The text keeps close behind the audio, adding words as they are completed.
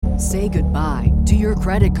Say goodbye to your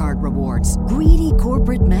credit card rewards. Greedy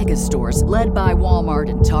corporate mega stores, led by Walmart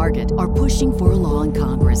and Target, are pushing for a law in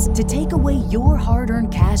Congress to take away your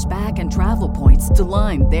hard-earned cash back and travel points to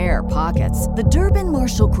line their pockets. The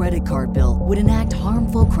Durbin-Marshall credit card bill would enact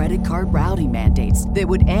harmful credit card routing mandates that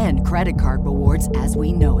would end credit card rewards as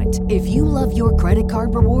we know it. If you love your credit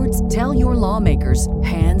card rewards, tell your lawmakers,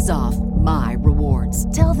 hands off my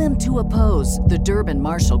rewards. Tell them to oppose the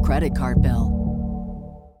Durbin-Marshall credit card bill.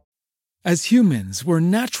 As humans, we're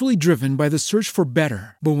naturally driven by the search for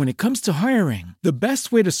better. But when it comes to hiring, the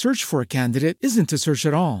best way to search for a candidate isn't to search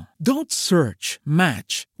at all. Don't search,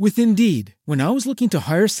 match with Indeed. When I was looking to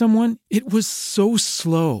hire someone, it was so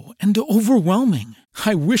slow and overwhelming.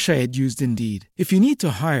 I wish I had used Indeed. If you need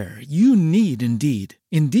to hire, you need Indeed.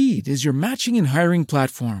 Indeed is your matching and hiring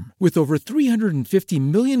platform with over 350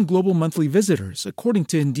 million global monthly visitors, according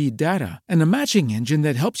to Indeed data, and a matching engine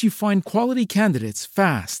that helps you find quality candidates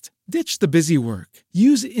fast. Ditch the busy work.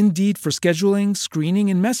 Use Indeed for scheduling,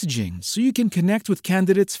 screening, and messaging so you can connect with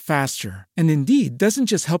candidates faster. And Indeed doesn't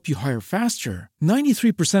just help you hire faster.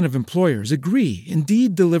 93% of employers agree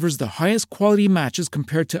Indeed delivers the highest quality matches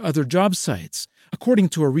compared to other job sites, according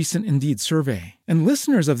to a recent Indeed survey. And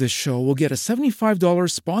listeners of this show will get a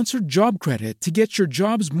 $75 sponsored job credit to get your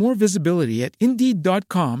jobs more visibility at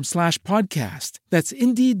Indeed.com/podcast. That's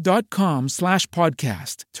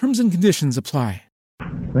Indeed.com/podcast. Terms and conditions apply.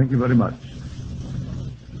 Thank you very much.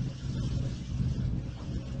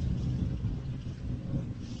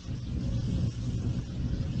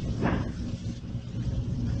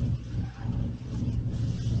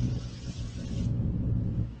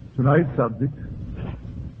 Tonight's subject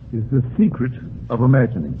is the secret of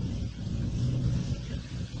imagining.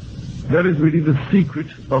 That is really the secret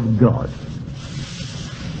of God.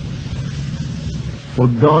 For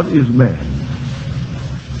God is man,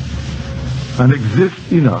 and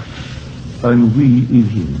exists in us, and we in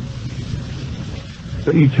him.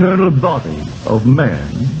 The eternal body of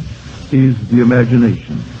man is the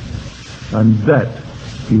imagination, and that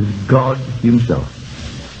is God himself.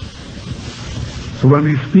 So when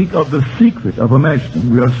we speak of the secret of imagining,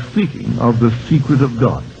 we are speaking of the secret of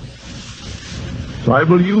God. So I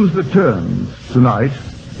will use the terms tonight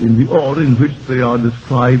in the order in which they are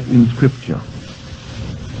described in Scripture.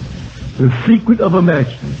 The secret of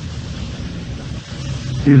imagining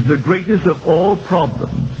is the greatest of all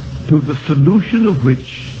problems, to the solution of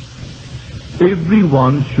which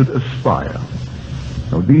everyone should aspire.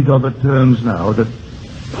 Now, these are the terms now that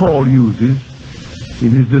Paul uses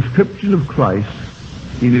in his description of Christ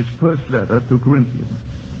in his first letter to Corinthians.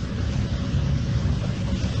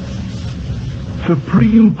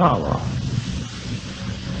 Supreme power,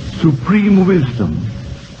 supreme wisdom,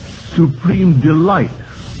 supreme delight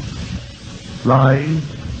lies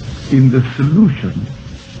in the solution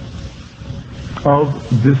of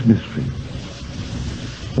this mystery.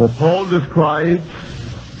 For Paul describes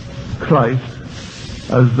Christ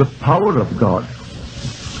as the power of God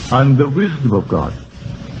and the wisdom of God.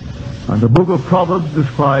 And the book of Proverbs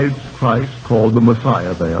describes Christ, called the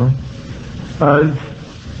Messiah there, as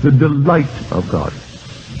the delight of God.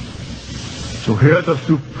 So here the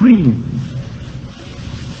supreme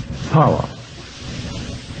power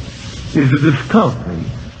is the discovery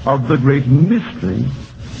of the great mystery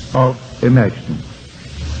of imagining.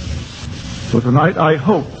 So tonight I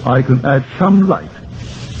hope I can add some light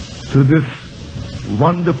to this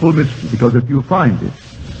wonderful mystery, because if you find it,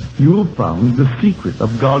 you will find the secret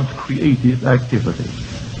of God's creative activity.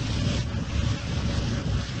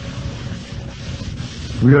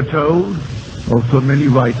 We are told, also many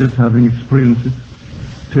writers having experienced it,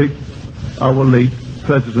 take our late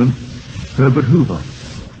President Herbert Hoover.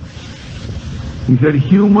 He said,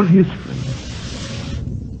 human history,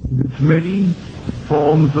 its many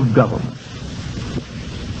forms of government,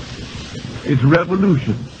 its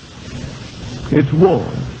revolutions, its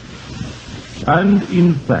wars, and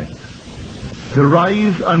in fact, the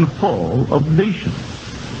rise and fall of nations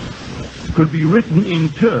could be written in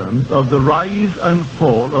terms of the rise and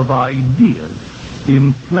fall of ideas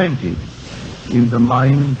implanted in the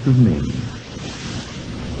minds of men.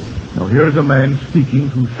 Now here's a man speaking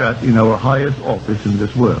who sat in our highest office in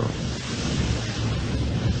this world.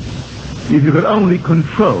 If you could only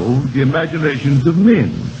control the imaginations of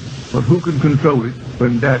men, but who can control it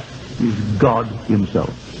when that is God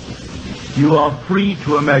himself? You are free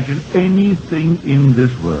to imagine anything in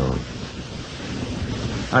this world,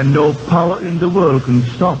 and no power in the world can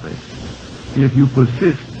stop it if you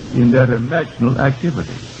persist in that imaginal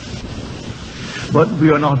activity. But we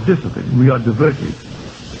are not disciplined, we are diverted.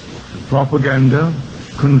 Propaganda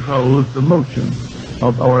controls the motion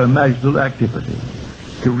of our imaginal activity.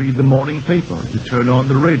 to read the morning paper, to turn on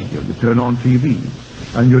the radio, to turn on TV,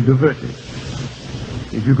 and you're diverted.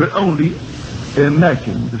 If you could only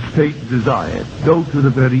imagine the state desired, go to the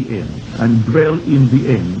very end, and dwell in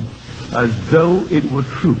the end as though it were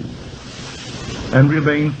true, and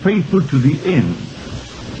remain faithful to the end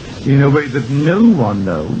in a way that no one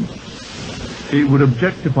knows, it would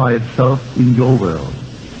objectify itself in your world.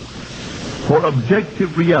 For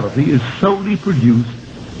objective reality is solely produced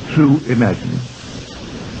through imagining.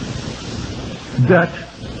 That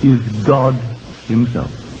is God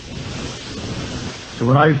himself. So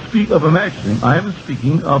when I speak of imagining, I am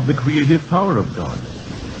speaking of the creative power of God.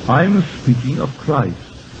 I am speaking of Christ.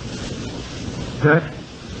 That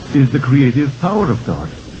is the creative power of God.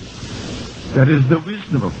 That is the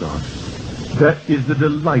wisdom of God. That is the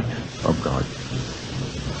delight of God.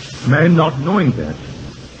 Man not knowing that,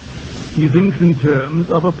 he thinks in terms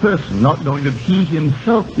of a person, not knowing that he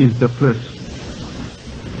himself is the person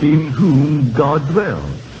in whom God dwells.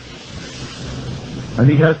 And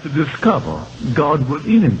he has to discover God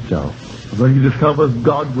within himself. When he discovers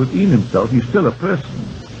God within himself, he's still a person.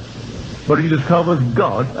 But he discovers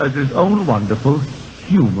God as his own wonderful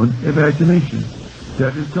human imagination.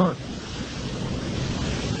 That is God.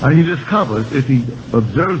 And he discovers, if he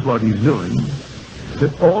observes what he's doing,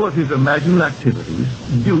 that all of his imaginal activities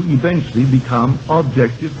do eventually become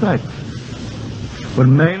objective facts. But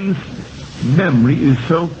man's memory is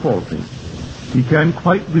so faulty, he can't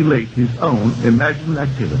quite relate his own imaginal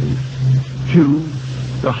activities to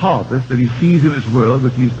the harvest that he sees in his world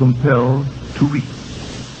that he's compelled to reap.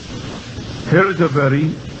 Here is a very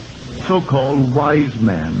so-called wise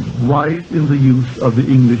man, wise in the use of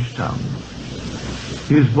the English tongue.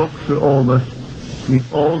 His books are almost in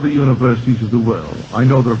all the universities of the world. I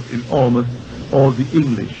know they're in almost all the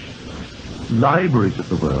English libraries of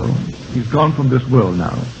the world. He's gone from this world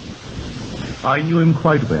now. I knew him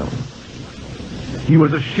quite well. He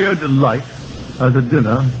was a sheer delight as a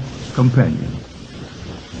dinner companion.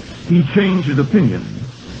 He changed his opinion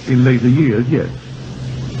in later years, yes.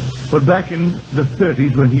 But back in the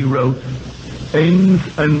 30s when he wrote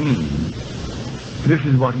Ends and Means, this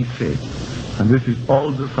is what he said, and this is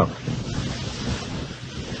all the substance.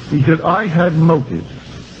 He said, I had motives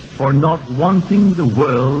for not wanting the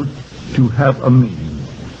world to have a meaning.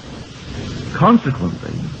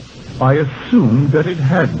 Consequently, I assumed that it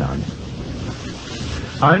had none,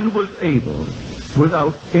 and was able,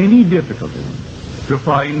 without any difficulty, to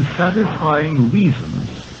find satisfying reasons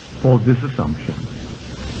for this assumption.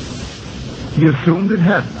 He assumed it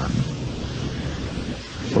had none.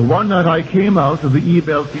 But one night I came out of the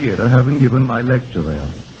Ebell Theater, having given my lecture there,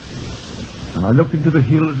 and I looked into the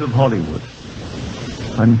hills of Hollywood,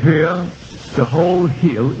 and here the whole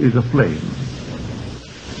hill is aflame.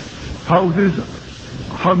 Houses,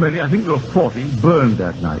 how many? I think there were 40 burned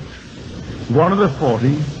that night. One of the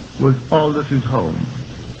 40 was Aldous' home.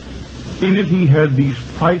 In it he had these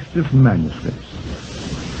priceless manuscripts.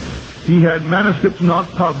 He had manuscripts not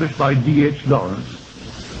published by D.H. Lawrence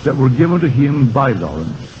that were given to him by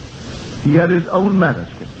Lawrence. He had his own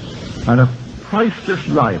manuscripts and a priceless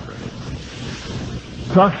library,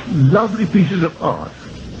 plus lovely pieces of art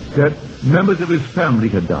that members of his family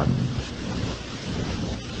had done.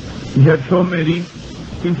 He had so many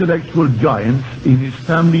intellectual giants in his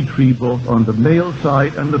family tree, both on the male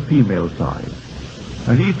side and the female side.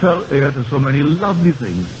 And he fell heir to so many lovely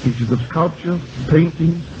things, pieces of sculpture,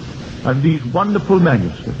 paintings, and these wonderful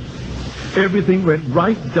manuscripts. Everything went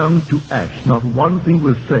right down to ash. Not one thing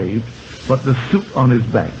was saved but the suit on his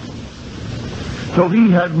back. So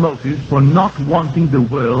he had motives for not wanting the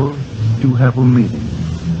world to have a meaning.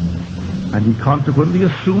 And he consequently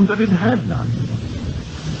assumed that it had none.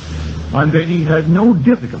 And then he had no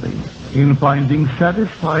difficulty in finding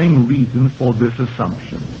satisfying reasons for this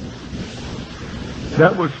assumption.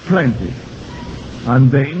 That was plenty,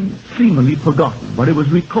 and then seemingly forgotten, but it was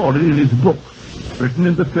recorded in his book, written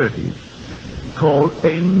in the 30s, called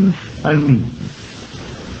Ends and Means.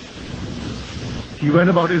 He went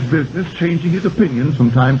about his business changing his opinions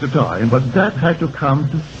from time to time, but that had to come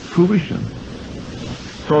to fruition.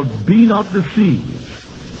 So be not deceived,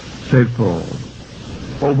 said Paul,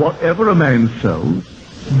 for whatever a man sows,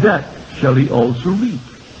 that shall he also reap.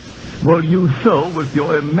 Well, you sow with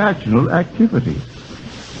your imaginal activity.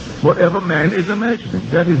 Whatever man is imagining,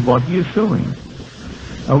 that is what he is sowing.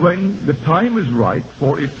 And when the time is right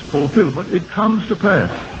for its fulfillment, it comes to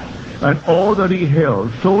pass. And all that he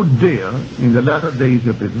held so dear in the latter days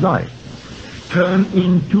of his life turned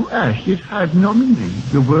into ash. It had no meaning.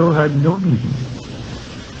 The world had no meaning.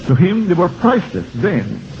 To him, they were priceless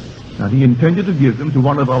then, and he intended to give them to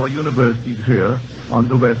one of our universities here on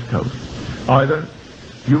the West Coast, either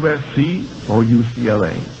USC or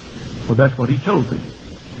UCLA. Well, that's what he told me.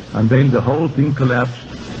 And then the whole thing collapsed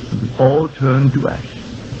and it all turned to ash.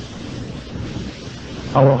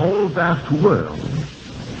 Our whole vast world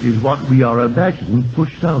is what we are imagining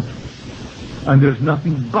pushed out. And there's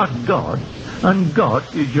nothing but God, and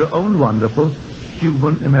God is your own wonderful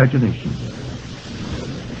human imagination.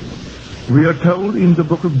 We are told in the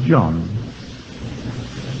book of John,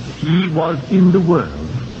 he was in the world,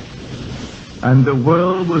 and the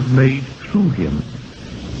world was made through him,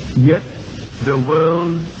 yet the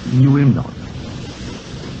world knew him not.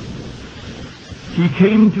 He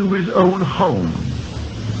came to his own home,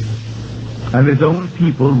 and his own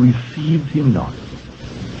people received him not.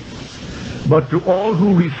 But to all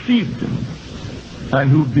who received him, and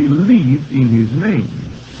who believed in his name,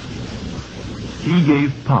 he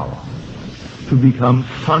gave power to become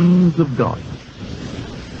sons of God,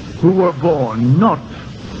 who were born not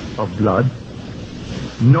of blood,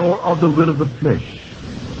 nor of the will of the flesh,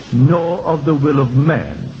 nor of the will of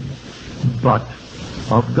man, but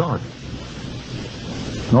of God.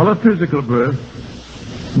 Not a physical birth,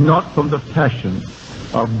 not from the passion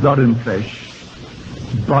of blood and flesh,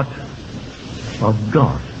 but of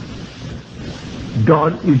God.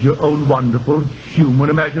 God is your own wonderful human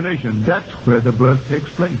imagination. That's where the birth takes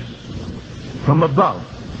place. From above,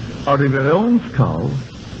 out of your own skull,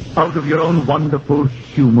 out of your own wonderful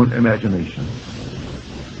human imagination.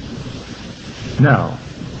 Now,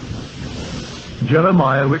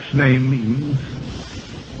 Jeremiah, which name means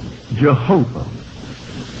Jehovah,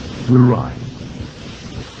 will rise.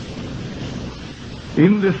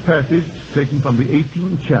 In this passage, taken from the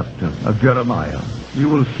 18th chapter of Jeremiah, you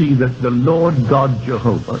will see that the Lord God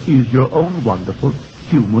Jehovah is your own wonderful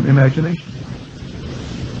human imagination.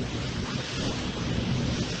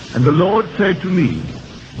 And the Lord said to me,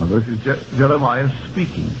 and this is Jeremiah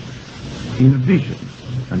speaking in vision,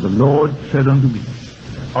 and the Lord said unto me,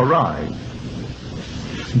 arise,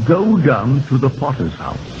 go down to the potter's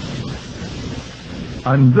house,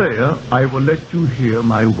 and there I will let you hear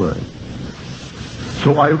my word.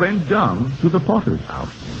 So I went down to the potter's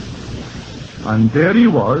house, and there he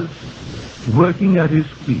was, working at his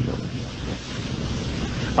wheel.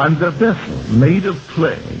 And the vessel made of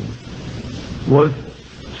clay was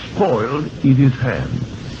spoiled in his hand.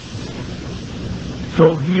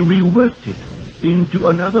 So he reworked it into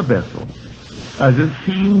another vessel, as it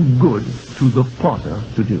seemed good to the potter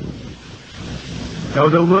to do. Now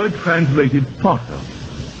the word translated potter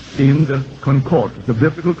in the concordance, the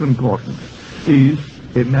biblical concordance, is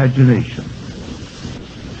imagination.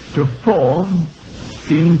 To form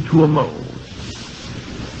into a mold,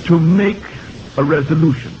 to make a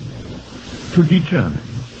resolution, to determine.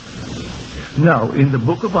 Now, in the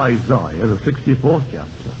book of Isaiah, the 64th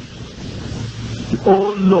chapter,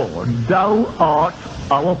 O Lord, thou art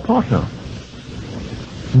our potter.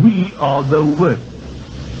 We are the work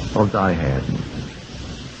of thy hands.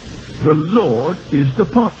 The Lord is the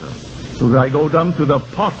potter. So I go down to the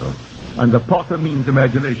potter, and the potter means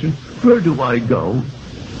imagination. Where do I go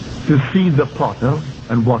to see the potter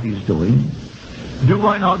and what he's doing? Do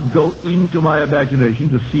I not go into my imagination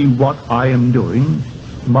to see what I am doing,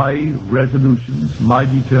 my resolutions, my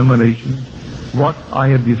determinations, what I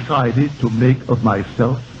have decided to make of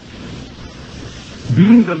myself?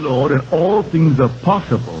 Being the Lord and all things are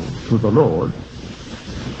possible to the Lord,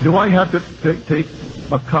 do I have to take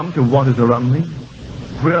account of what is around me?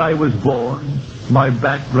 Where I was born, my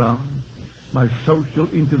background, my social,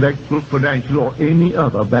 intellectual, financial, or any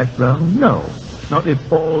other background? No. Not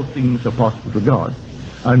if all things are possible to God.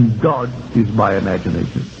 And God is my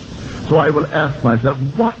imagination. So I will ask myself,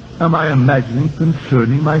 what am I imagining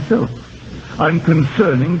concerning myself? And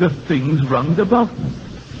concerning the things round about me?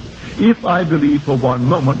 If I believe for one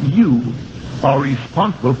moment you are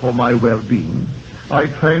responsible for my well-being, I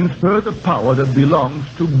transfer the power that belongs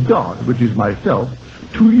to God, which is myself,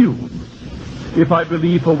 to you. If I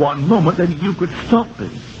believe for one moment that you could stop me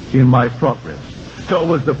in my progress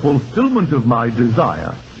towards the fulfillment of my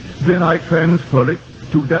desire, then I transfer it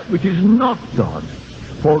to that which is not God.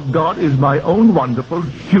 For God is my own wonderful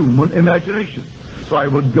human imagination. So I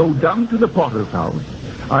will go down to the potter's house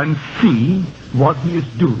and see what he is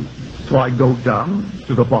doing. So I go down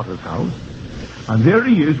to the potter's house, and there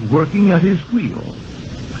he is working at his wheel.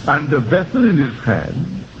 And the vessel in his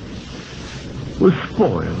hand was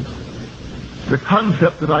spoiled. The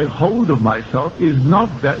concept that I hold of myself is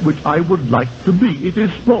not that which I would like to be. It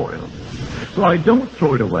is spoiled. So I don't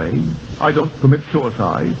throw it away. I don't commit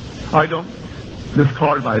suicide. I don't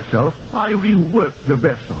discard myself. I rework the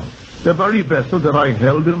vessel The very vessel that I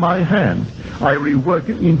held in my hand, I rework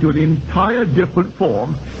it into an entire different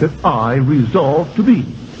form that I resolve to be.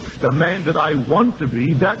 The man that I want to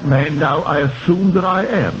be, that man now I assume that I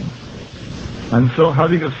am. And so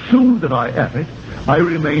having assumed that I am it, I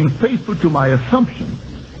remain faithful to my assumption.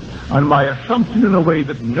 And my assumption, in a way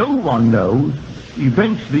that no one knows,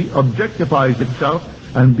 eventually objectifies itself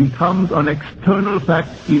and becomes an external fact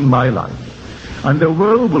in my life. And the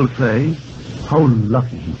world will say, how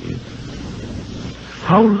lucky he is.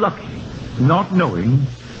 How lucky, not knowing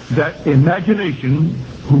that imagination,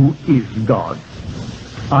 who is God,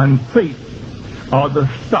 and faith are the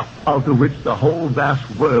stuff out of which the whole vast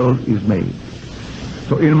world is made.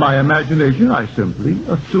 So in my imagination, I simply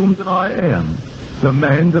assume that I am the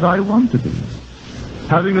man that I want to be.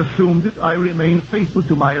 Having assumed it, I remain faithful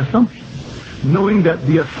to my assumption, knowing that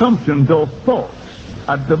the assumption, though false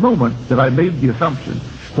at the moment that I made the assumption,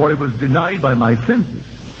 for it was denied by my senses,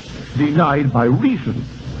 denied by reason,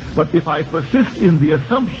 but if I persist in the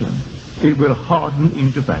assumption, it will harden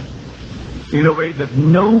into fact, in a way that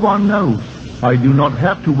no one knows. I do not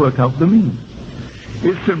have to work out the means.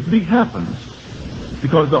 It simply happens,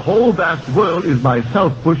 because the whole vast world is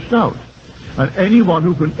myself pushed out, and anyone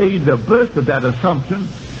who can aid the birth of that assumption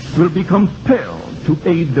will be compelled to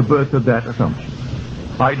aid the birth of that assumption.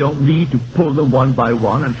 I don't need to pull them one by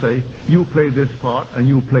one and say, you play this part and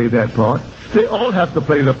you play that part. They all have to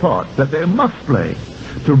play the part that they must play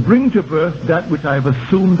to bring to birth that which I have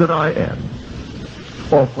assumed that I am.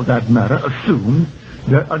 Or for that matter, assumed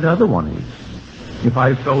that another one is. If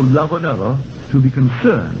I so love another, to be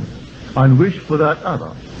concerned and wish for that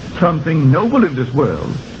other something noble in this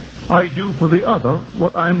world, I do for the other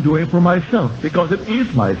what I'm doing for myself, because it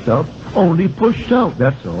is myself, only pushed out,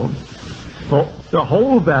 that's all. For the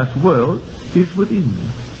whole vast world is within me.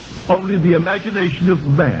 Only the imagination of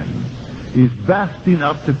man is vast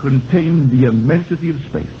enough to contain the immensity of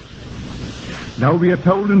space. Now we are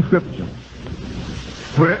told in Scripture,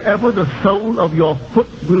 wherever the sole of your foot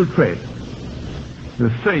will tread,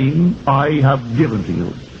 the same I have given to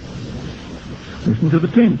you. Listen to the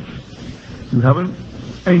tense. You haven't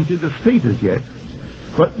entered the state as yet,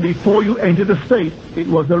 but before you enter the state, it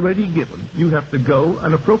was already given. You have to go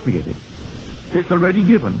and appropriate it. It's already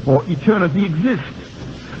given, for eternity exists.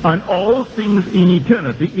 And all things in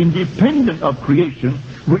eternity, independent of creation,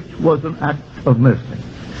 which was an act of mercy.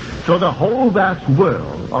 So the whole vast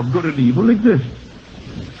world of good and evil exists.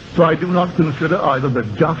 So I do not consider either the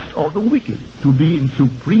just or the wicked to be in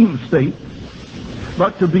supreme state,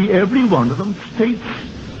 but to be every one of them states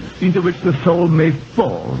into which the soul may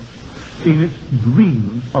fall in its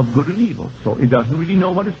dreams of good and evil. So it doesn't really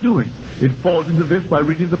know what it's doing. It falls into this by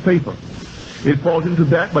reading the paper. It falls into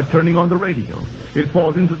that by turning on the radio. It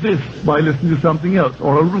falls into this by listening to something else,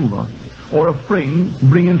 or a rumor, or a friend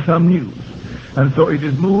bringing some news. And so it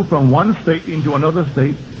is moved from one state into another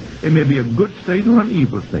state. It may be a good state or an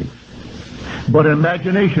evil state. But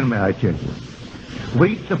imagination, may I tell you,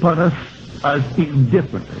 waits upon us as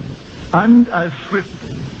indifferently and as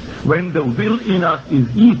swiftly when the will in us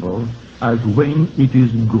is evil as when it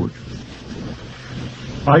is good.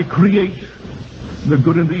 I create the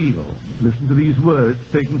good and the evil. Listen to these words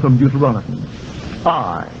taken from Deuteronomy.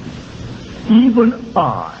 I, even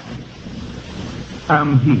I,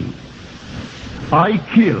 am He. I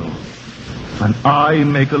kill, and I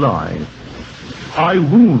make alive. I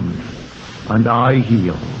wound, and I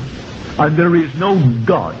heal. And there is no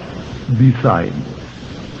God beside me.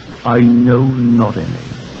 I know not any.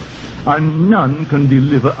 And none can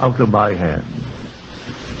deliver out of my hand.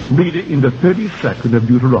 Read it in the 32nd of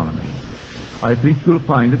Deuteronomy. I think you'll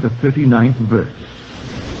find it the 39th verse.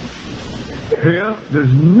 Here,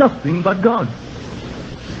 there's nothing but God.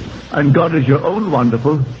 And God is your own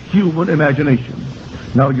wonderful human imagination.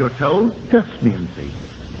 Now you're told, test me and see.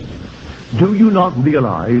 Do you not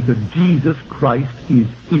realize that Jesus Christ is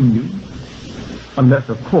in you? Unless,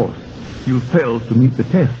 of course, you fail to meet the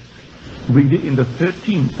test. Read it in the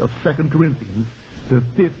 13th of 2 Corinthians, the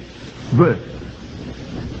 5th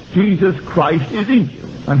verse. Jesus Christ is in you.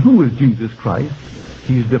 And who is Jesus Christ?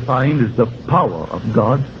 He is defined as the power of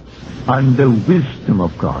God and the wisdom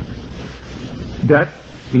of God. That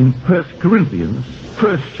in 1 Corinthians,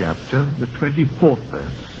 1st chapter, the 24th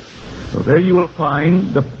verse. So there you will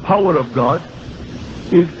find the power of God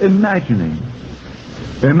is imagining.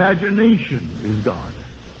 Imagination is God.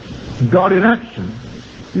 God in action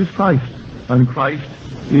is Christ. And Christ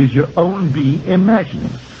is your own being imagining.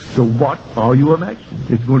 So what are you imagining?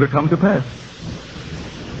 It's going to come to pass.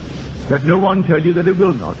 Let no one tell you that it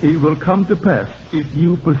will not. It will come to pass if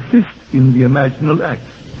you persist in the imaginal act.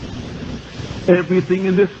 Everything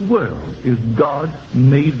in this world is God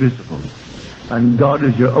made visible. And God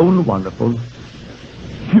is your own wonderful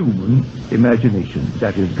human imagination.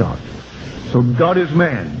 That is God. So God is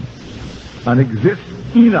man and exists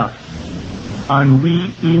in us and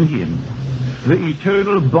we in him. The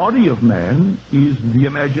eternal body of man is the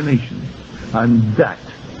imagination, and that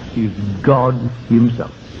is God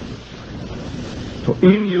himself. So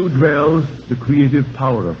in you dwells the creative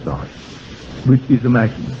power of God, which is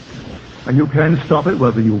imagined. And you can't stop it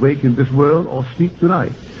whether you wake in this world or sleep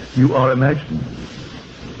tonight. You are imagining.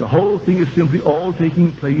 The whole thing is simply all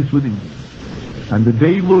taking place within you. And the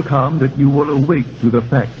day will come that you will awake to the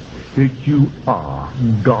fact that you are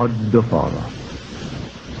God the Father.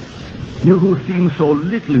 You who seem so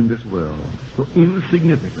little in this world, so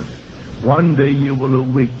insignificant, one day you will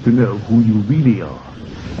awake to know who you really are.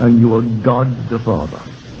 And you are God the Father.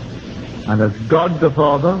 And as God the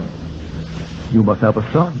Father, you must have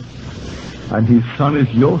a son. And his son is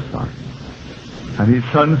your son. And his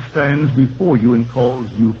son stands before you and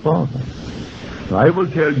calls you Father. So I will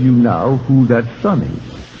tell you now who that son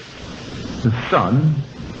is. The son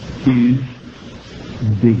is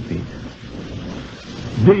David.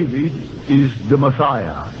 David is the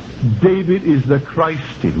Messiah. David is the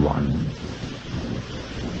Christed one.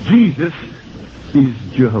 Jesus is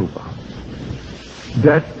Jehovah.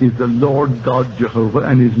 That is the Lord God Jehovah,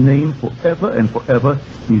 and his name forever and forever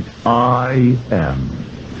is I am.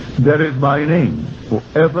 That is my name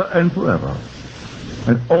forever and forever.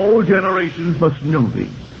 And all generations must know thee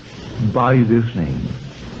by this name.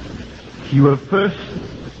 He will first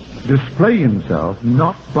display himself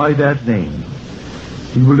not by that name.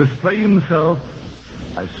 He will display himself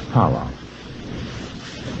as power.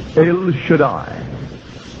 El Shaddai,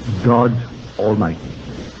 God Almighty.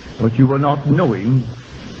 But you will not know him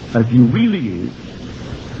as he really is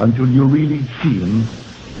until you really see him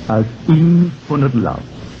as infinite love.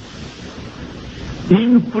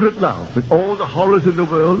 Infinite love with all the horrors of the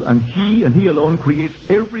world, and he alone creates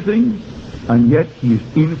everything, and yet he is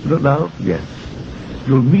infinite love. Yes,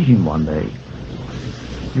 you'll meet him one day.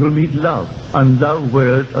 You'll meet love, and love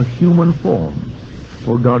wears a human form,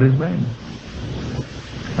 for God is man,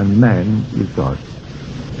 and man is God.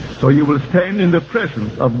 So you will stand in the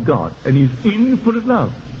presence of God, and his infinite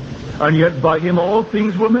love, and yet by him all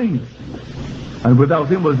things were made, and without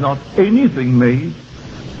him was not anything made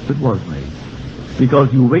that was made,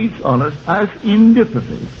 because he waits on us as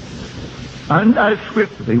indifferently and as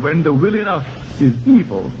swiftly when the will in us is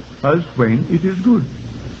evil as when it is good.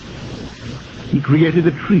 He created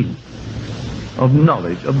a tree of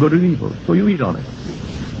knowledge of good and evil, so you eat on it.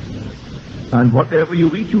 And whatever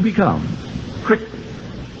you eat, you become quickly.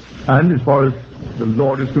 And as far as the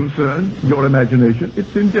Lord is concerned, your imagination,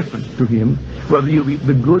 it's indifferent to him whether you eat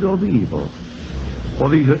the good or the evil. For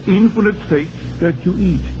these are infinite states that you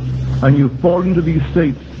eat, and you fall into these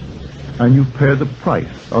states, and you pay the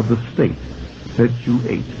price of the state that you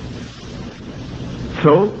ate.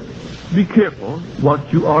 So, be careful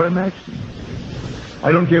what you are imagining.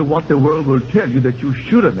 I don't care what the world will tell you that you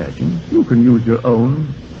should imagine. You can use your own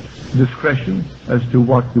discretion as to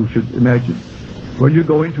what you should imagine. When you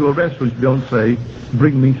go into a restaurant, you don't say,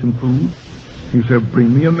 bring me some food. You say,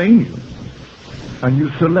 bring me a menu. And you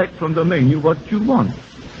select from the menu what you want.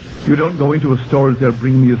 You don't go into a store and say,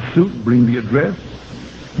 bring me a suit, bring me a dress.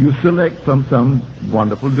 You select from some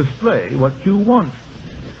wonderful display what you want.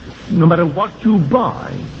 No matter what you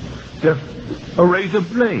buy, just a razor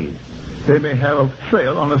blade. They may have a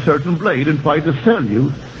sale on a certain blade and try to sell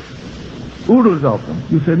you oodles of them.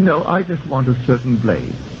 You say, no, I just want a certain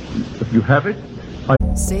blade. If you have it,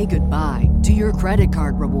 Say goodbye to your credit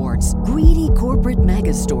card rewards. Greedy corporate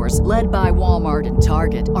mega stores, led by Walmart and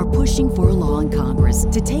Target, are pushing for a law in Congress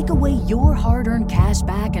to take away your hard-earned cash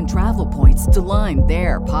back and travel points to line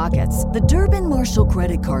their pockets. The Durbin-Marshall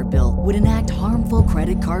credit card bill would enact harmful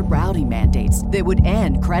credit card routing mandates that would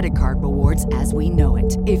end credit card rewards as we know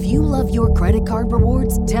it. If you love your credit card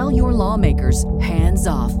rewards, tell your lawmakers, hands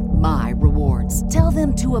off my rewards. Tell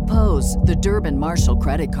them to oppose the Durbin-Marshall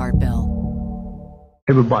credit card bill.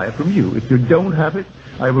 I will buy it from you. If you don't have it,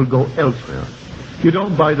 I will go elsewhere. You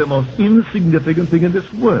don't buy the most insignificant thing in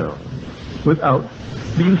this world without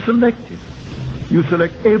being selected. You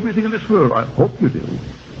select everything in this world. I hope you do.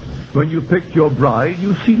 When you picked your bride,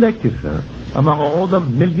 you selected her among all the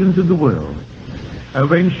millions in the world. And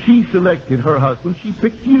when she selected her husband, she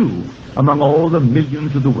picked you among all the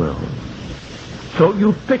millions of the world. So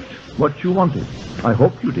you picked what you wanted. I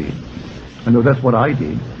hope you did. I know that's what I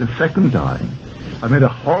did the second time. I made a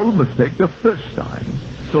horrible mistake the first time.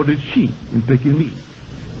 So did she in picking me.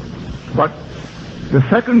 But The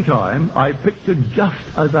second time, I picked it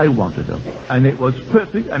just as I wanted it. And it was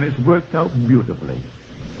perfect, and it's worked out beautifully.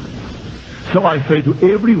 So I say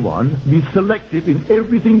to everyone, be selective in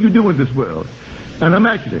everything you do in this world. And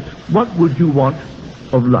imagine it. What would you want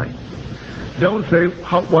of life? Don't say,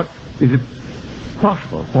 what is it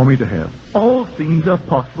possible for me to have? All things are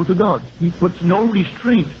possible to God. He puts no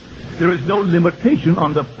restraint. There is no limitation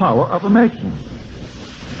on the power of imagining.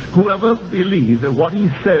 Whoever believes that what he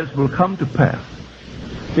says will come to pass,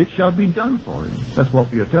 it shall be done for him. That's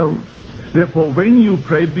what we are told. Therefore, when you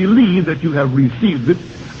pray, believe that you have received it,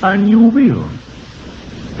 and you will.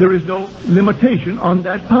 There is no limitation on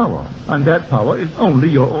that power, and that power is only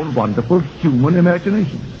your own wonderful human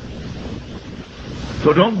imagination.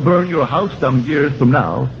 So don't burn your house some years from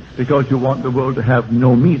now because you want the world to have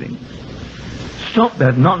no meaning. Stop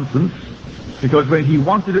that nonsense, because when he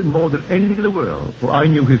wanted it more than anything in the world, for I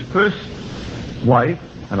knew his first wife,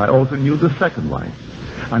 and I also knew the second wife.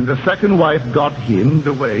 And the second wife got him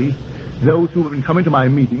the way those who have been coming to my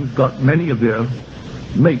meetings got many of their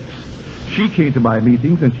mates. She came to my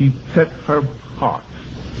meetings and she set her heart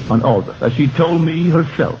on all this, as she told me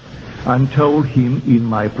herself and told him in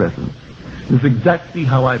my presence. This is exactly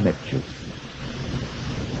how I met you.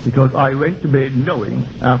 Because I went to bed knowing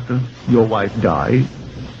after your wife died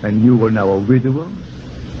and you were now a widower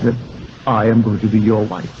that I am going to be your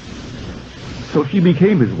wife. So she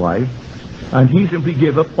became his wife, and he simply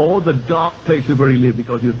gave up all the dark places where he lived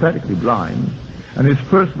because he was practically blind. And his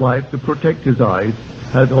first wife, to protect his eyes,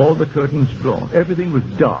 had all the curtains drawn. Everything was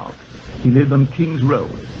dark. He lived on King's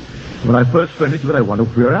Road. When I first finished with it, I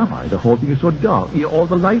wondered, where am I? The whole thing is so dark. All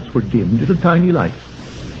the lights were dim, little tiny lights.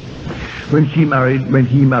 When he married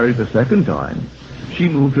the second time, she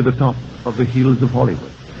moved to the top of the hills of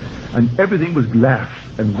Hollywood. And everything was glass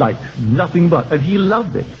and light, nothing but. And he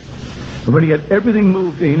loved it. But when he had everything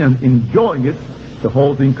moved in and enjoying it, the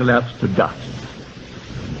whole thing collapsed to dust.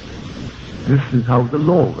 This is how the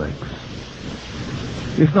law works.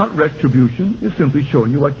 It's not retribution, it's simply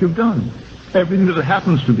showing you what you've done. Everything that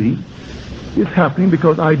happens to me is happening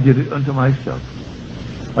because I did it unto myself.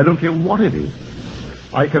 I don't care what it is.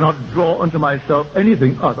 I cannot draw unto myself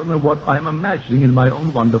anything other than what I'm imagining in my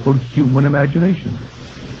own wonderful human imagination.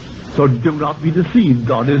 So do not be deceived.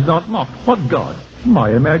 God is not mocked. What God?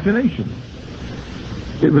 My imagination.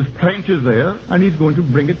 It was planted there, and he's going to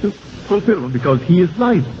bring it to fulfillment because he is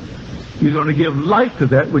life. He's going to give life to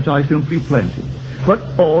that which I simply planted,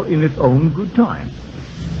 but all in its own good time.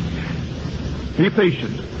 Be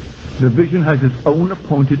patient. The vision has its own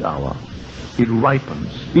appointed hour. It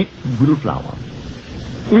ripens. It will flower.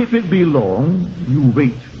 If it be long, you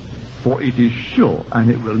wait, for it is sure,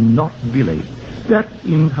 and it will not be late. That's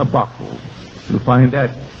in Habakkuk. You'll find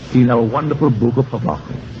that in our wonderful book of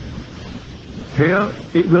Habakkuk. Here,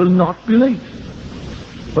 it will not be late.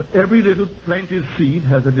 But every little planted seed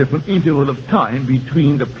has a different interval of time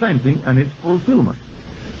between the planting and its fulfillment.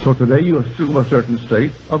 So today you assume a certain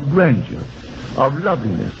state of grandeur, of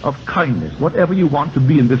loveliness, of kindness, whatever you want to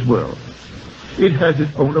be in this world. It has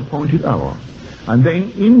its own appointed hour. And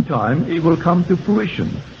then in time it will come to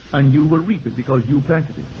fruition, and you will reap it because you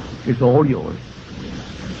planted it. It's all yours.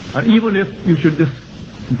 And even if you should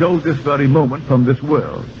go this very moment from this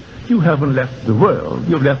world, you haven't left the world.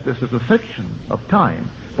 You've left this as a section of time,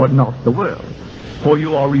 but not the world. For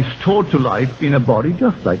you are restored to life in a body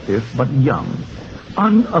just like this, but young,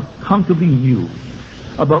 uncomfortably used,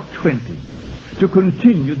 about 20, to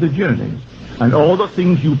continue the journey. And all the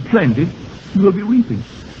things you planted, you will be reaping.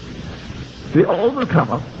 They all will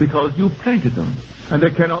come up because you planted them, and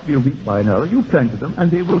they cannot be reaped by another. You planted them,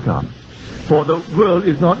 and they will come. For the world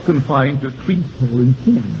is not confined to 3 fallen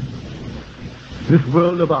kings. This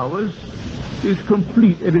world of ours is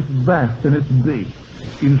complete, and it's vast, and it's big.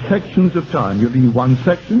 In sections of time, you leave one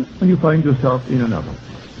section, and you find yourself in another.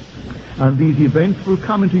 And these events will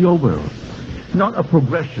come into your world. Not a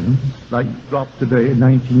progression, like drop today in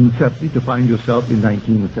 1970 to find yourself in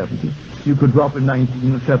 1970. You could drop in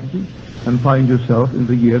 1970 and find yourself in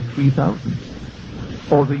the year 3000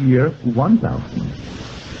 or the year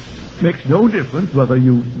 1000. Makes no difference whether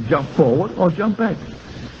you jump forward or jump back.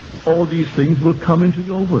 All these things will come into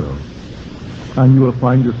your world, and you will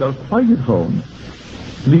find yourself quite at home,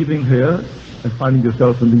 leaving here and finding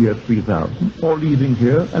yourself in the year 3000, or leaving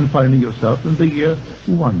here and finding yourself in the year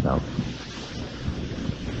 1000.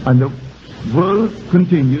 And the world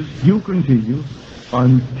continues, you continue,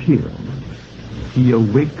 until he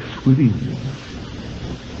awakes within you.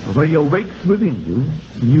 When he awakes within you,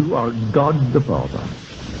 you are God the Father.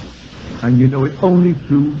 And you know it only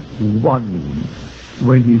through one means,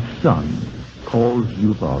 when his Son calls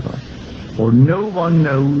you Father. For no one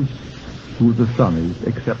knows who the Son is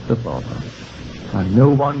except the Father. And no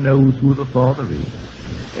one knows who the Father is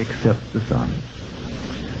except the Son.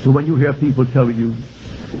 So when you hear people telling you,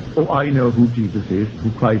 oh, I know who Jesus is, who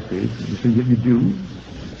Christ is, you say, yeah, you do?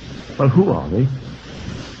 Well, who are they?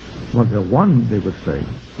 Well, they're one, they would say.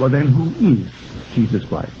 Well, then who is Jesus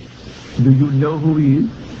Christ? Do you know who he is?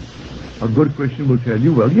 A good Christian will tell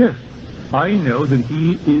you, well, yes, I know that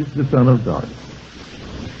he is the Son of God.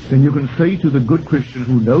 Then you can say to the good Christian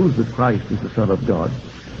who knows that Christ is the Son of God,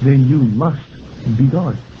 then you must be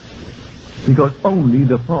God. Because only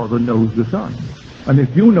the Father knows the Son. And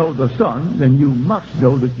if you know the Son, then you must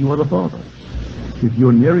know that you are the Father. If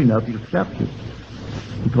you're near enough, he'll slap you.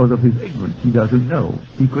 Because of his ignorance, he doesn't know.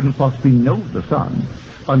 He couldn't possibly know the Son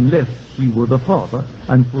unless he were the Father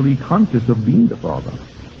and fully conscious of being the Father.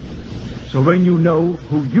 So when you know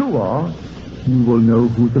who you are, you will know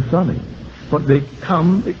who the Son is. But it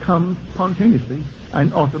comes spontaneously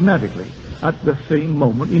and automatically at the same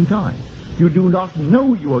moment in time. You do not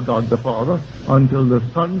know you are God the Father until the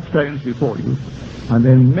Son stands before you, and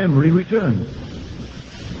then memory returns.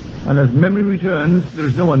 And as memory returns, there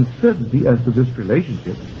is no uncertainty as to this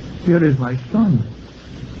relationship. Here is my Son.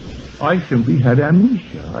 I simply had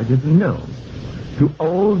amnesia. I didn't know. Through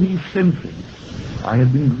all these centuries, I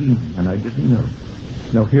had been dreaming, and I didn't know.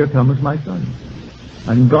 Now here comes my Son.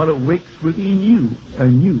 And God awakes within you,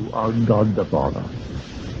 and you are God the Father.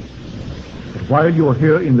 But while you're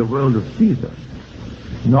here in the world of Caesar,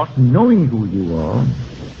 not knowing who you are,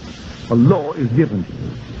 a law is given to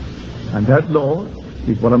you. And that law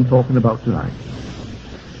is what I'm talking about tonight.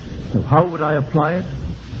 So how would I apply it?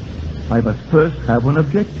 I must first have an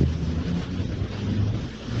objective.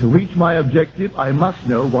 To reach my objective, I must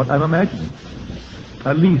know what I'm imagining.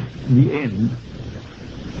 At least in the end.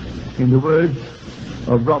 In the words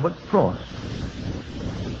of Robert Frost,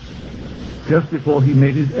 just before he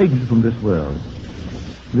made his exit from this world,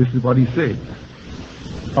 this is what he said.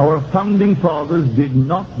 Our founding fathers did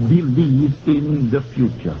not believe in the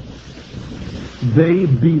future. They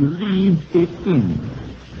believed it in.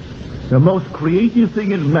 The most creative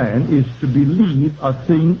thing in man is to believe a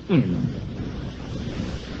thing in.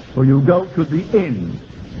 So you go to the end.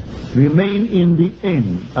 Remain in the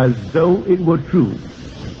end as though it were true.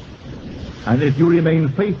 And if you remain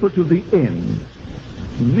faithful to the end,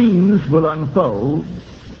 means will unfold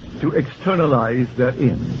to externalize that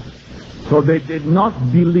end. So they did not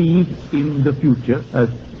believe in the future as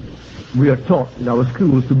we are taught in our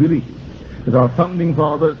schools to believe. That our founding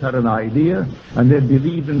fathers had an idea and they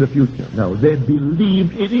believed in the future. No, they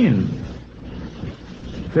believed it in.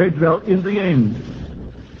 They dwelt in the end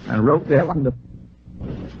and wrote there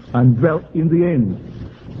and dwelt in the end.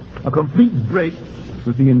 A complete break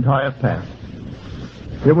with the entire past.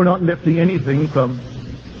 They were not lifting anything from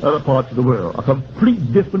other parts of the world. A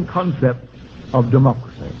complete different concept of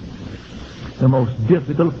democracy. The most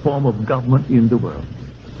difficult form of government in the world.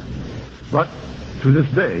 But to this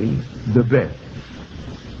day, the best.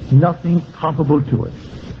 Nothing comparable to it.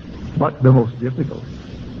 But the most difficult.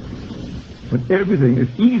 When everything is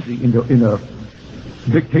easy in a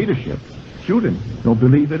dictatorship, shoot him. Don't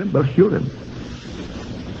believe in him, but shoot him.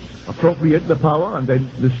 Appropriate the power and then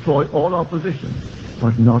destroy all opposition.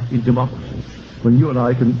 But not in democracy. When you and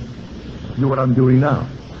I can do what I'm doing now.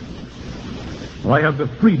 I have the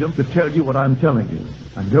freedom to tell you what I'm telling you.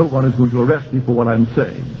 And no one is going to arrest me for what I'm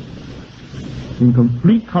saying. In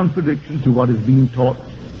complete contradiction to what is being taught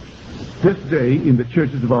this day in the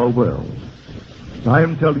churches of our world. I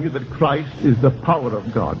am telling you that Christ is the power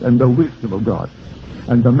of God and the wisdom of God.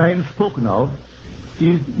 And the man spoken of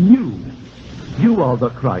is you. You are the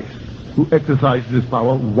Christ who exercises his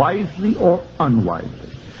power wisely or unwisely.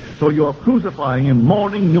 So you are crucifying him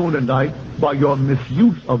morning, noon, and night by your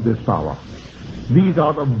misuse of this power. These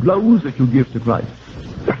are the blows that you give to Christ.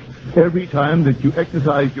 Every time that you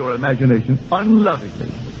exercise your imagination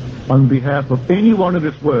unlovingly on behalf of anyone in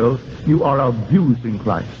this world, you are abusing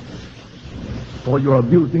Christ. Or you're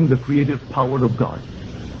abusing the creative power of God.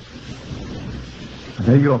 And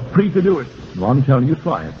then you're free to do it. Well, I'm telling you,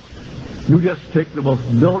 try it. You just take the most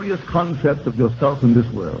glorious concept of yourself in this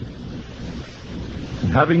world.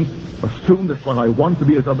 And having assumed that's what I want to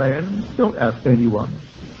be as a man, don't ask anyone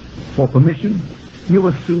for permission. You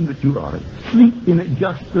assume that you are it. Sleep in it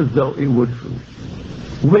just as though it were true.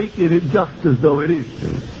 Wake in it just as though it is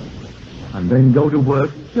true. And then go to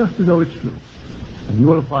work just as though it's true. And you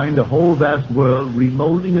will find the whole vast world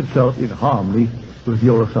remolding itself in harmony with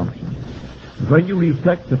your assumption. When you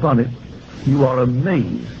reflect upon it, you are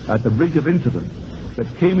amazed at the bridge of incidents that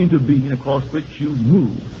came into being across which you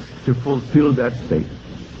moved to fulfill that state.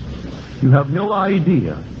 You have no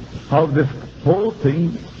idea how this whole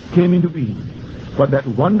thing came into being. But that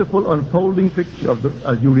wonderful unfolding picture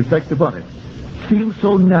as you reflect upon it seems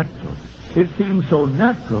so natural. It seems so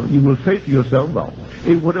natural, you will say to yourself, well,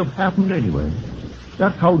 it would have happened anyway.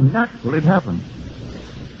 That's how natural it happened.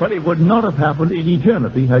 But it would not have happened in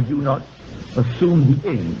eternity had you not assumed the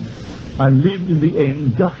end and lived in the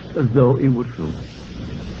end just as though it were true.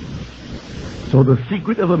 So the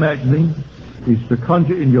secret of imagining is to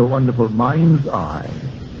conjure in your wonderful mind's eye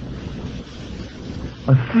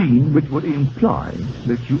a scene which would imply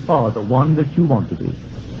that you are the one that you want to be.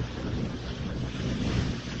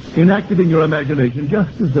 Enact it in your imagination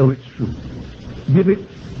just as though it's true. Give it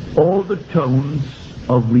all the tones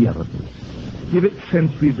of reality. Give it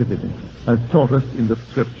sensory vividness, as taught us in the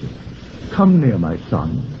Scriptures. Come near, my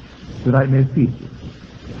son, that I may feed you.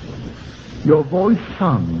 Your voice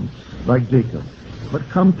sounds like Jacob, but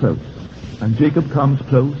come close. And Jacob comes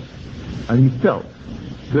close, and he felt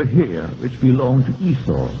the hair which belonged to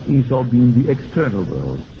Esau, Esau being the external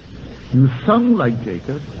world. You sung like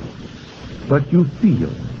Jacob, but you feel,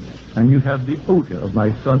 and you have the odor of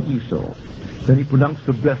my son Esau. Then he pronounced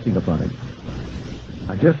a blessing upon him.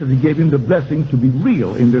 And just as he gave him the blessing to be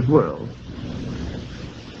real in this world,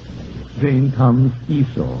 then comes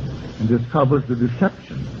Esau and discovers the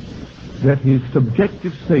deception that his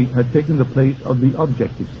subjective state had taken the place of the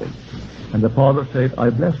objective state. And the father said, I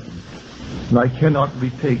bless him, and I cannot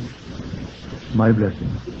retake my blessing.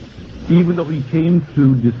 Even though he came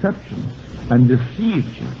through deception and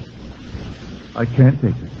deceived you, I can't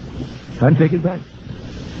take it. Can't take it back.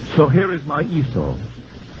 So here is my Esau.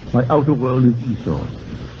 My outer world is Esau.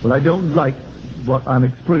 But I don't like what I'm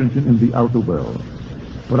experiencing in the outer world.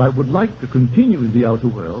 But I would like to continue in the outer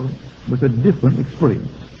world with a different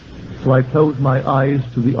experience. So I close my eyes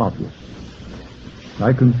to the obvious.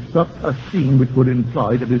 I construct a scene which would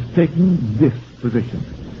imply that it's taking this position.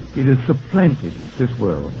 It has supplanted this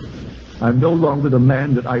world. I'm no longer the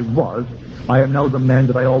man that I was. I am now the man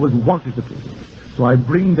that I always wanted to be. So I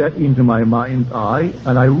bring that into my mind's eye,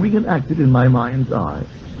 and I reenact it in my mind's eye,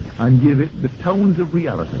 and give it the tones of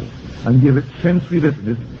reality, and give it sensory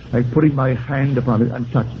vividness, like putting my hand upon it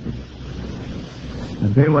and touching it.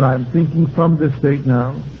 And then when I'm thinking from this state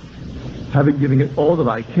now, having given it all that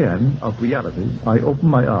I can of reality, I open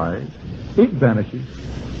my eyes, it vanishes,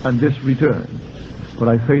 and this returns. But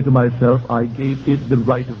I say to myself, I gave it the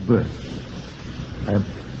right of birth. I am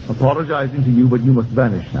apologizing to you, but you must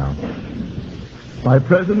vanish now. My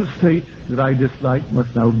present state that I dislike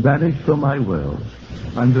must now vanish from my world,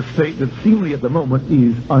 and the state that seemingly at the moment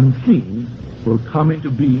is unseen will come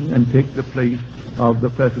into being and take the place of the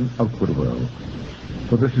present outward world.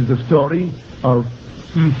 So this is the story of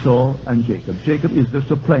Esau and Jacob. Jacob is the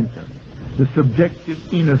supplanter, the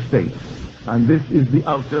subjective inner state, and this is the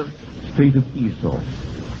outer state of Esau.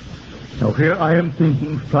 Now here I am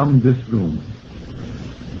thinking from this room.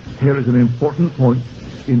 Here is an important point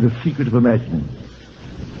in the secret of imagining.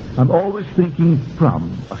 I'm always thinking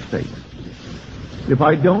from a state. If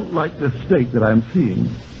I don't like the state that I'm seeing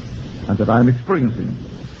and that I'm experiencing,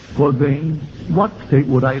 well then, what state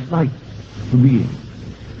would I like to be in?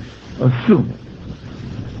 Assume it.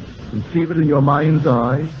 Conceive it in your mind's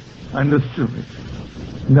eye and assume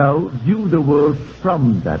it. Now view the world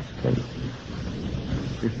from that state.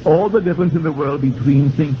 It's all the difference in the world between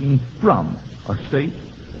thinking from a state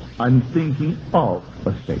and thinking of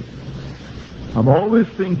a state. I'm always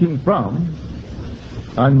thinking from,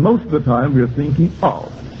 and most of the time we're thinking of.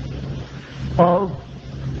 Of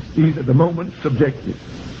is at the moment subjective.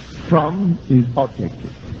 From is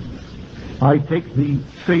objective. I take the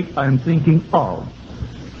state I'm thinking of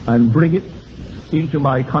and bring it into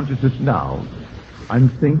my consciousness now and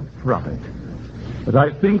think from it. As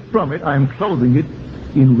I think from it, I'm clothing it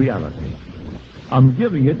in reality. I'm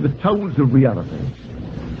giving it the tones of reality.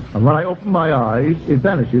 And when I open my eyes, it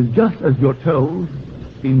vanishes, just as you're told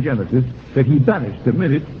in Genesis that he vanished the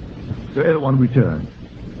minute the other one returned.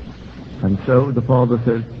 And so the father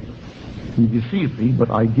says, he deceived me,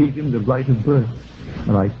 but I gave him the right of birth,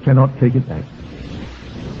 and I cannot take it back.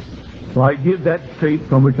 So I give that state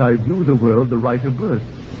from which I view the world the right of birth,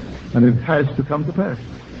 and it has to come to pass.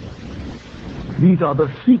 These are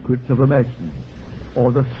the secrets of imagining,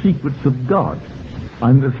 or the secrets of God.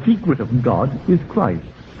 And the secret of God is Christ.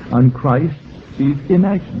 And Christ is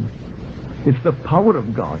imagined. It's the power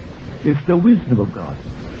of God. It's the wisdom of God.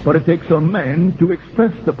 But it takes a man to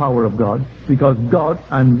express the power of God, because God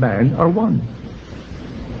and man are one.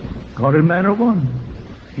 God and man are one.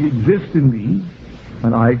 He exists in me,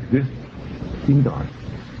 and I exist in God.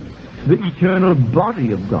 The eternal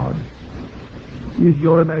body of God is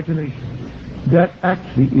your imagination. That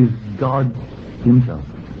actually is God himself.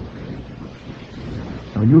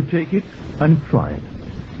 Now you take it and try it,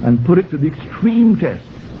 and put it to the extreme test.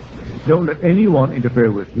 Don't let anyone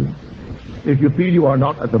interfere with you. If you feel you are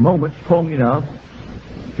not at the moment strong enough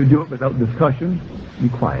to do it without discussion, be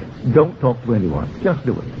quiet. Don't talk to anyone. Just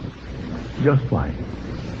do it. Just try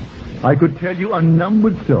it. I could tell you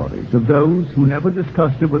unnumbered stories of those who never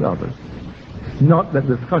discussed it with others. Not that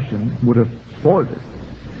discussion would have spoiled it,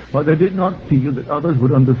 but they did not feel that others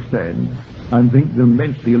would understand and think them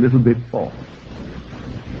mentally a little bit off,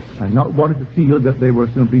 and not wanted to feel that they were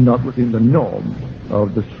simply not within the norm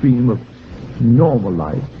of the stream of normal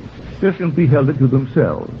life. They simply held it to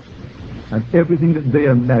themselves, and everything that they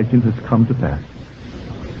imagined has come to pass.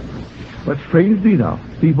 But strangely enough,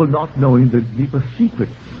 people not knowing the deeper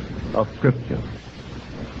secrets of Scripture,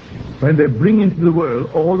 when they bring into the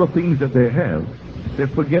world all the things that they have, they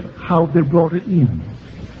forget how they brought it in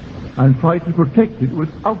and try to protect it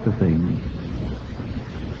without the things.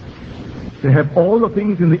 They have all the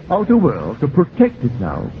things in the outer world to protect it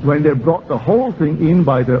now, when they brought the whole thing in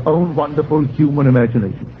by their own wonderful human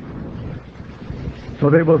imagination. So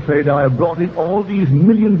they will say, now I have brought in all these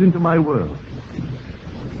millions into my world,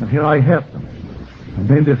 and here I have them. And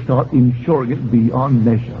then they start insuring it beyond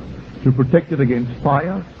measure, to protect it against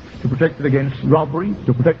fire, to protect it against robbery,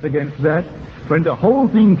 to protect against that, when the whole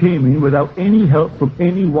thing came in without any help from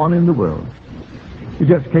anyone in the world. It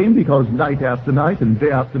just came because night after night and day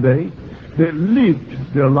after day, they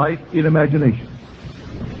lived their life in imagination.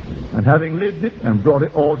 And having lived it and brought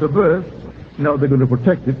it all to birth, now they're going to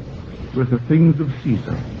protect it with the things of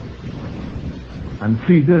Caesar. And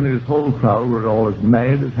Caesar and his whole crowd were all as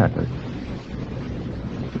mad as hatters.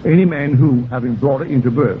 Any man who, having brought it into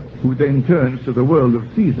birth, who then turns to the world of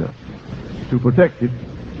Caesar to protect it,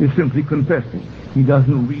 is simply confessing he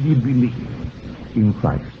doesn't really believe in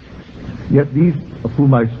Christ. Yet these of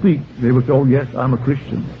whom I speak, they will say, oh yes, I'm a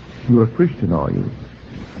Christian. You're a Christian, are you?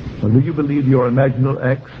 Well, do you believe your imaginal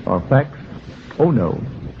acts are facts? Oh no,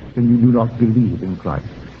 then you do not believe in Christ.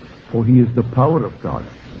 For he is the power of God,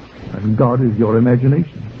 and God is your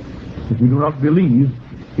imagination. If you do not believe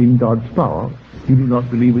in God's power, you do not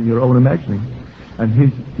believe in your own imagining.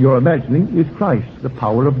 And your imagining is Christ, the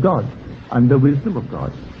power of God, and the wisdom of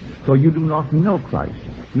God. So you do not know Christ.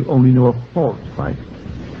 You only know a false Christ.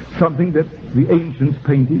 Something that the ancients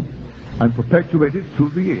painted and perpetuated through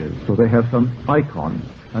the years. So they have some icon,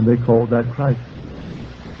 and they call that Christ.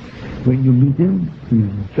 When you meet him,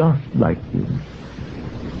 he's just like you.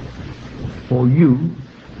 For you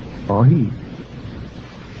are he.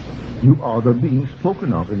 You are the being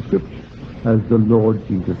spoken of in Scripture as the Lord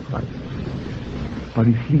Jesus Christ. But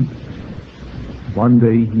he sleeps. One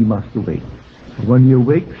day he must awake. When he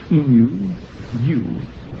awakes in you, you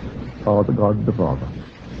are the God the Father.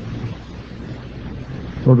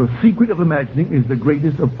 So the secret of imagining is the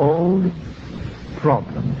greatest of all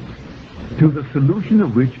problems, to the solution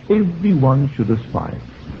of which everyone should aspire.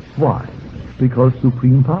 Why? Because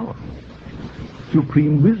supreme power,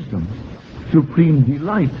 supreme wisdom, supreme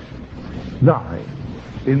delight lie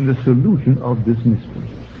in the solution of this mystery.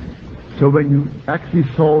 So when you actually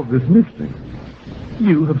solve this mystery,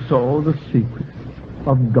 you have solved the secret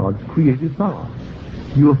of God's creative power.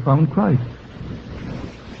 You have found Christ.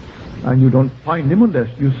 And you don't find him unless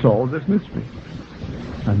you solve this mystery.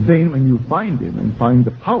 And then when you find him and find the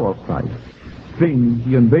power of Christ, then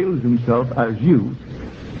he unveils himself as you,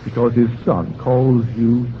 because his Son calls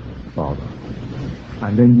you Father.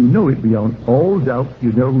 And then you know it beyond all doubt.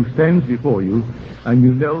 You know who stands before you, and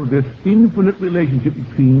you know this infinite relationship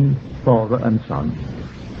between Father and Son.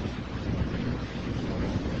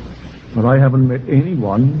 But I haven't met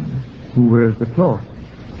anyone who wears the cloth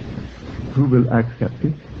who will accept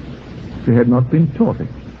it. They had not been taught it.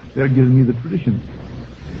 They're giving me the traditions.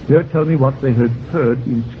 They're telling me what they had heard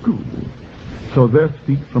in school. So they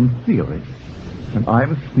speak from theory, and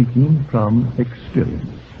I'm speaking from experience.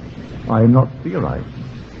 I am not theorizing.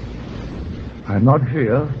 I'm not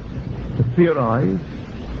here to theorize.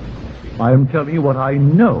 I am telling you what I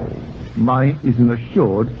know. Mine is an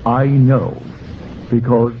assured I know,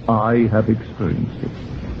 because I have experienced it.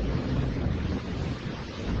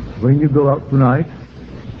 When you go out tonight,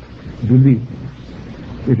 believe me,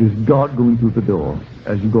 it is God going through the door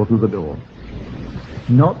as you go through the door.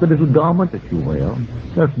 Not the little garment that you wear.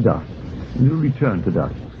 That's dust. You'll return to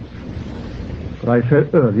dust. But I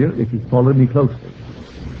said earlier, if you follow me closely,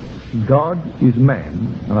 God is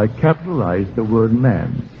man, and I capitalized the word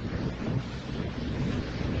man,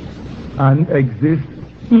 and exists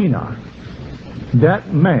in us.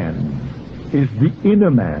 That man is the inner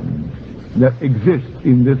man that exists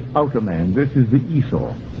in this outer man. This is the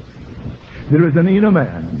Esau. There is an inner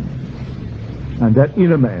man, and that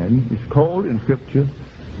inner man is called in Scripture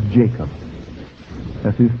Jacob.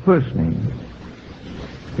 That's his first name.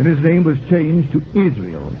 And his name was changed to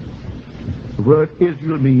Israel. The word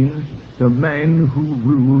Israel means the man who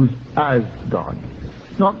rules as God.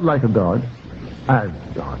 Not like a God, as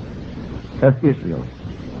God. That's Israel.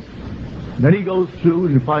 And then he goes through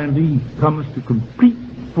and finally comes to complete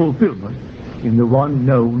fulfillment in the one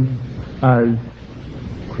known as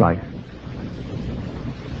Christ.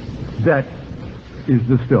 That is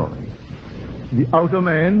the story. The outer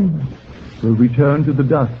man will return to the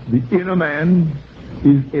dust. The inner man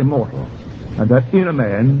is immortal. And that inner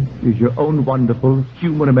man is your own wonderful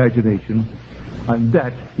human imagination, and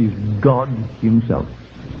that is God himself.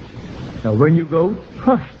 Now when you go,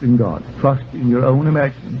 trust in God, trust in your own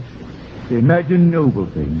imagination. Imagine noble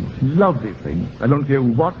things, lovely things. I don't care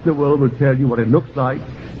what the world will tell you, what it looks like.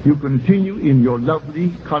 You continue in your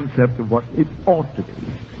lovely concept of what it ought to be.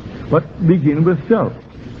 But begin with self.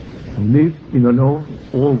 And live in an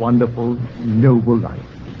all wonderful, noble life.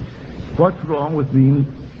 What's wrong with being,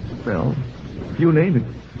 well, you name it.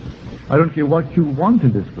 I don't care what you want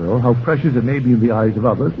in this world, how precious it may be in the eyes of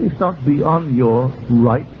others. It's not beyond your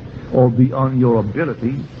right or beyond your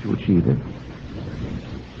ability to achieve it.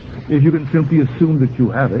 If you can simply assume that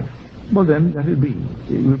you have it, well then, let it be.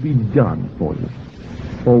 It will be done for you.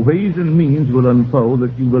 For ways and means will unfold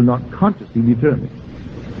that you will not consciously determine.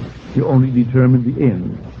 You only determine the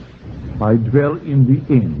end. I dwell in the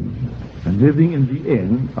end, and living in the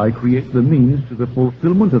end, I create the means to the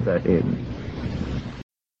fulfillment of that end.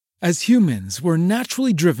 As humans, we're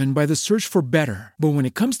naturally driven by the search for better. But when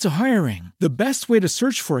it comes to hiring, the best way to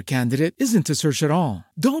search for a candidate isn't to search at all.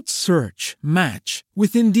 Don't search, match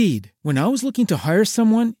with Indeed. When I was looking to hire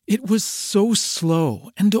someone, it was so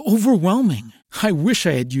slow and overwhelming. I wish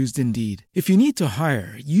I had used Indeed. If you need to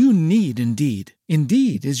hire, you need Indeed.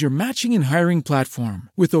 Indeed is your matching and hiring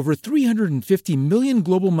platform with over 350 million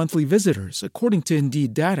global monthly visitors, according to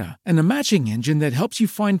Indeed data, and a matching engine that helps you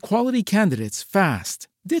find quality candidates fast.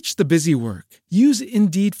 Ditch the busy work. Use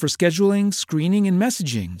Indeed for scheduling, screening, and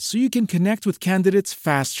messaging so you can connect with candidates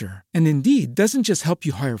faster. And Indeed doesn't just help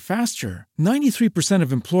you hire faster. 93%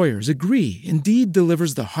 of employers agree Indeed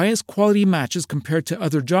delivers the highest quality matches compared to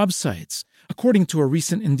other job sites, according to a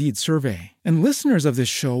recent Indeed survey. And listeners of this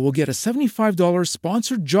show will get a $75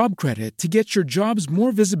 sponsored job credit to get your jobs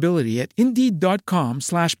more visibility at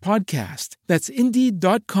Indeed.com/podcast. That's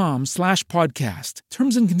Indeed.com/podcast.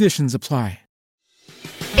 Terms and conditions apply.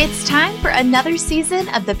 It's time for another season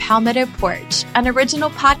of the Palmetto Porch, an original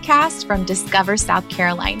podcast from Discover South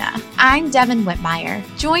Carolina. I'm Devin Whitmire.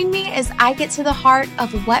 Join me as I get to the heart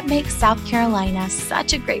of what makes South Carolina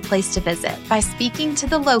such a great place to visit by speaking to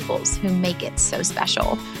the locals who make it so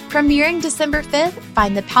special. Premiering December 5th,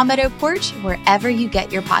 find the Palmetto Porch wherever you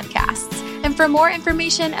get your podcasts. And for more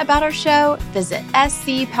information about our show, visit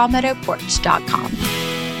scpalmettoporch.com.